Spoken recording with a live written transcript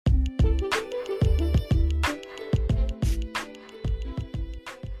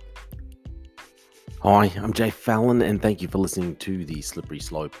Hi, I'm Jay Fallon, and thank you for listening to The Slippery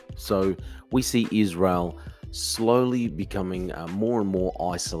Slope. So, we see Israel slowly becoming more and more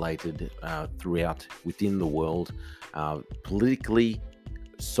isolated throughout within the world, politically,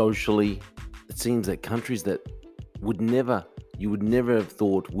 socially. It seems that countries that would never you would never have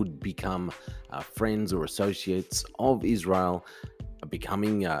thought would become friends or associates of Israel are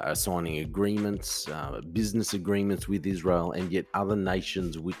becoming signing agreements, business agreements with Israel, and yet other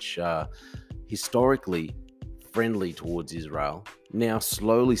nations which historically friendly towards Israel now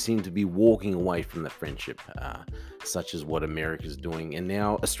slowly seem to be walking away from that friendship, such as what America's doing, and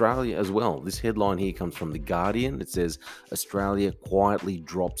now Australia as well. This headline here comes from The Guardian. It says Australia quietly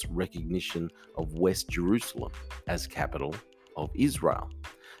drops recognition of West Jerusalem as capital of Israel.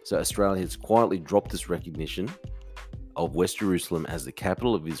 So Australia has quietly dropped this recognition of West Jerusalem as the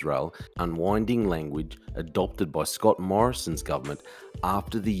capital of Israel, unwinding language adopted by Scott Morrison's government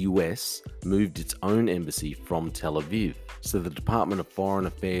after the US moved its own embassy from Tel Aviv. So the Department of Foreign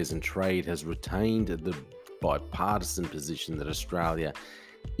Affairs and Trade has retained the bipartisan position that Australia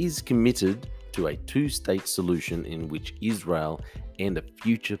is committed to a two-state solution in which Israel and a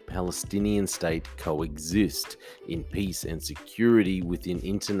future Palestinian state coexist in peace and security within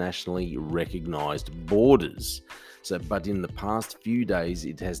internationally recognized borders. But in the past few days,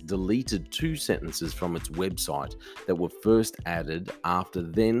 it has deleted two sentences from its website that were first added after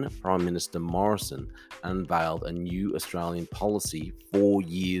then Prime Minister Morrison unveiled a new Australian policy 4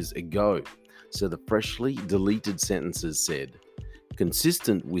 years ago. So the freshly deleted sentences said,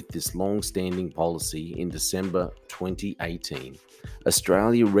 consistent with this long-standing policy, in December 2018,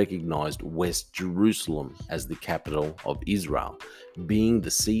 Australia recognised West Jerusalem as the capital of Israel, being the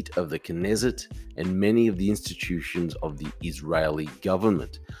seat of the Knesset and many of the institutions of the Israeli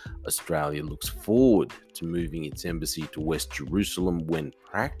government. Australia looks forward to moving its embassy to West Jerusalem when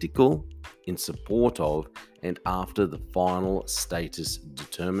practical, in support of and after the final status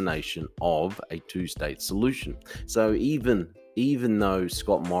determination of a two-state solution. So even though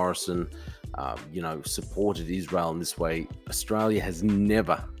Scott Morrison, supported Israel in this way, Australia has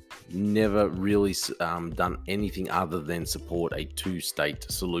never really done anything other than support a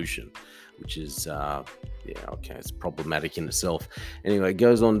two-state solution, which is, it's problematic in itself. Anyway, it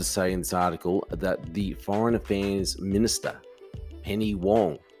goes on to say in this article that the Foreign Affairs Minister, Penny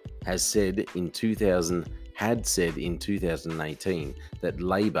Wong, had said in 2018 that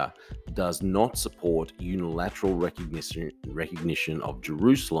Labor does not support unilateral recognition of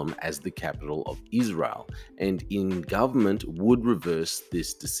Jerusalem as the capital of Israel, and in government would reverse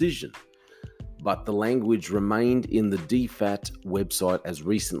this decision. But the language remained in the DFAT website as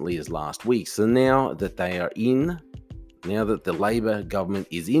recently as last week. So now that the Labor government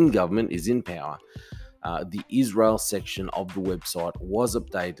is in power, the Israel section of the website was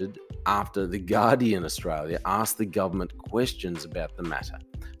updated after The Guardian Australia asked the government questions about the matter.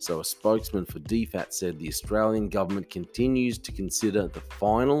 So a spokesman for DFAT said the Australian government continues to consider the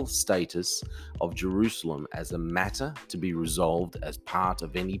final status of Jerusalem as a matter to be resolved as part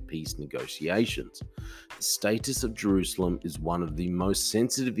of any peace negotiations. The status of Jerusalem is one of the most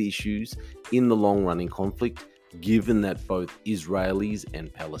sensitive issues in the long-running conflict, given that both Israelis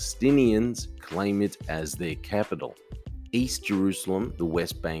and Palestinians claim it as their capital. East Jerusalem, the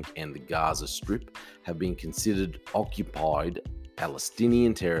West Bank, and the Gaza Strip have been considered occupied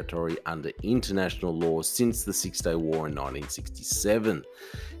Palestinian territory under international law since the Six-Day War in 1967.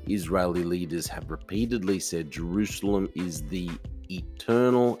 Israeli leaders have repeatedly said Jerusalem is the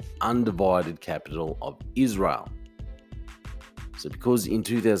eternal, undivided capital of Israel. So because in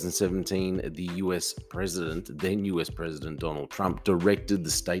 2017, the then US President Donald Trump directed the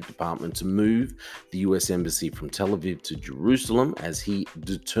State Department to move the US Embassy from Tel Aviv to Jerusalem, as he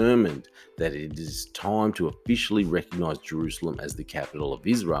determined that it is time to officially recognize Jerusalem as the capital of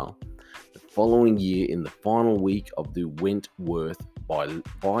Israel. The following year, in the final week of the Wentworth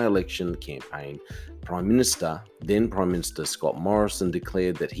by-election campaign, then Prime Minister Scott Morrison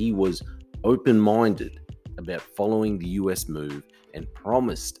declared that he was open-minded about following the US move and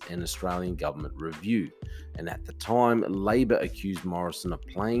promised an Australian government review. And at the time, Labor accused Morrison of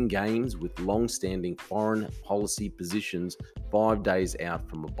playing games with long-standing foreign policy positions 5 days out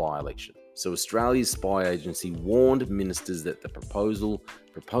from a by-election. So Australia's spy agency warned ministers that the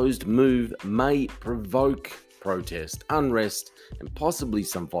proposed move may provoke protest, unrest, and possibly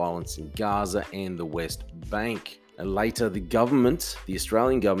some violence in Gaza and the West Bank. And later, the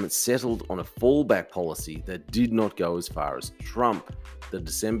Australian government settled on a fallback policy that did not go as far as Trump. The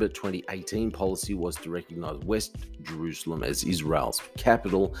December 2018 policy was to recognize West Jerusalem as Israel's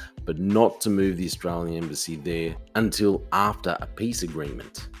capital, but not to move the Australian embassy there until after a peace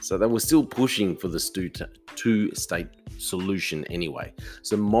agreement. So they were still pushing for the two-state solution anyway.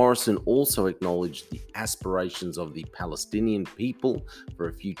 So Morrison also acknowledged the aspirations of the Palestinian people for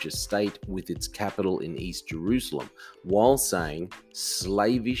a future state with its capital in East Jerusalem, while saying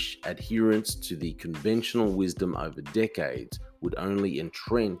slavish adherence to the conventional wisdom over decades would only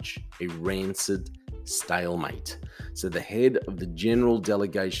entrench a rancid stalemate. So the head of the General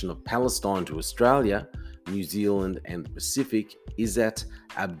Delegation of Palestine to Australia, New Zealand and the Pacific, Izzat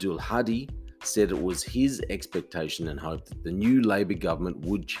Abdul Hadi, said it was his expectation and hope that the new Labor government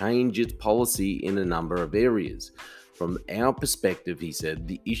would change its policy in a number of areas. From our perspective, he said,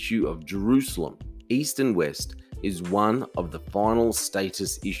 the issue of Jerusalem, East and West, is one of the final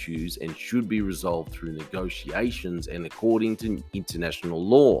status issues and should be resolved through negotiations and according to international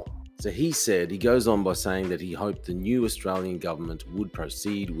law. So he goes on by saying that he hoped the new Australian government would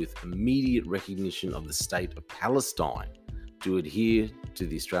proceed with immediate recognition of the state of Palestine, to adhere to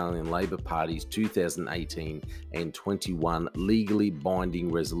the Australian Labor Party's 2018 and 21 legally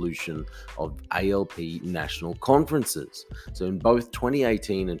binding resolution of ALP national conferences. So in both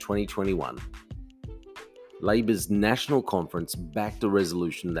 2018 and 2021, Labor's National Conference backed a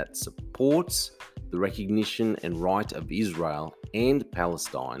resolution that supports the recognition and right of Israel and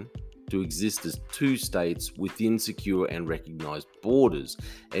Palestine to exist as two states within secure and recognised borders,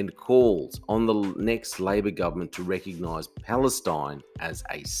 and calls on the next Labor government to recognise Palestine as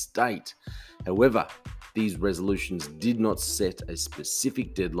a state. However, these resolutions did not set a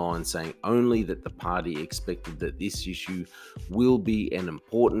specific deadline, saying only that the party expected that this issue will be an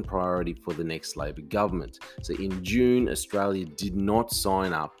important priority for the next Labor government. So in June, Australia did not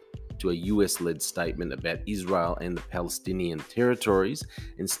sign up to a US-led statement about Israel and the Palestinian territories,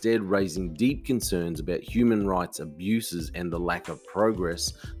 instead raising deep concerns about human rights abuses and the lack of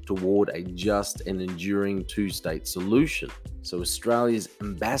progress toward a just and enduring two-state solution. So Australia's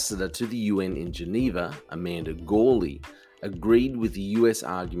ambassador to the UN in Geneva, Amanda Gourley, agreed with the US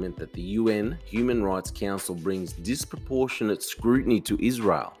argument that the UN Human Rights Council brings disproportionate scrutiny to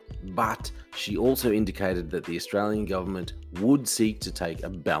Israel, but she also indicated that the Australian government would seek to take a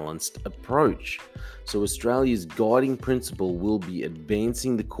balanced approach. So Australia's guiding principle will be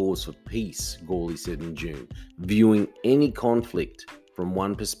advancing the cause for peace, Gourley said in June. Viewing any conflict from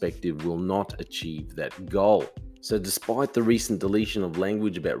one perspective will not achieve that goal. So despite the recent deletion of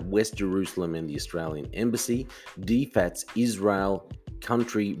language about West Jerusalem and the Australian Embassy, DFAT's Israel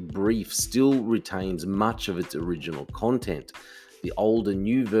Country Brief still retains much of its original content. The old and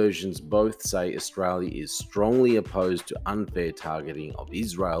new versions both say Australia is strongly opposed to unfair targeting of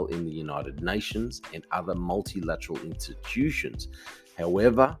Israel in the United Nations and other multilateral institutions.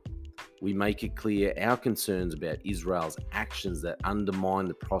 However, we make it clear our concerns about Israel's actions that undermine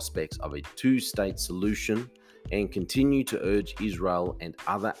the prospects of a two-state solution, and continue to urge Israel and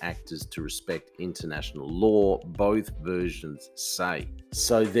other actors to respect international law, both versions say.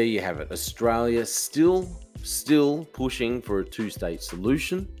 So there you have it. Australia still pushing for a two-state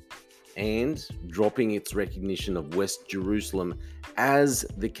solution and dropping its recognition of West Jerusalem as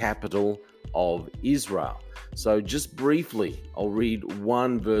the capital of Israel. So just briefly, I'll read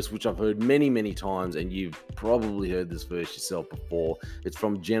one verse which I've heard many times, and you've probably heard this verse yourself before. It's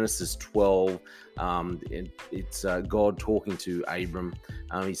from Genesis 12. And it's God talking to Abram.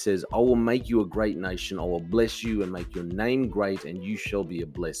 He says, I will make you a great nation. I will bless you and make your name great, and you shall be a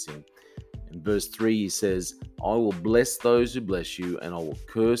blessing. In verse 3, he says, I will bless those who bless you, and I will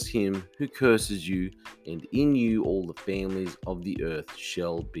curse him who curses you, and in you all the families of the earth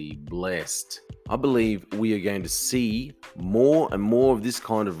shall be blessed. I believe we are going to see more and more of this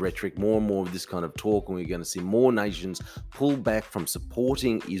kind of rhetoric, more and more of this kind of talk, and we're going to see more nations pull back from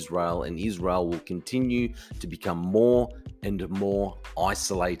supporting Israel, and Israel will continue to become more and more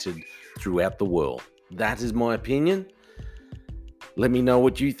isolated throughout the world. That is my opinion. Let me know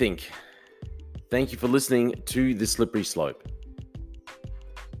what you think. Thank you for listening to The Slippery Slope.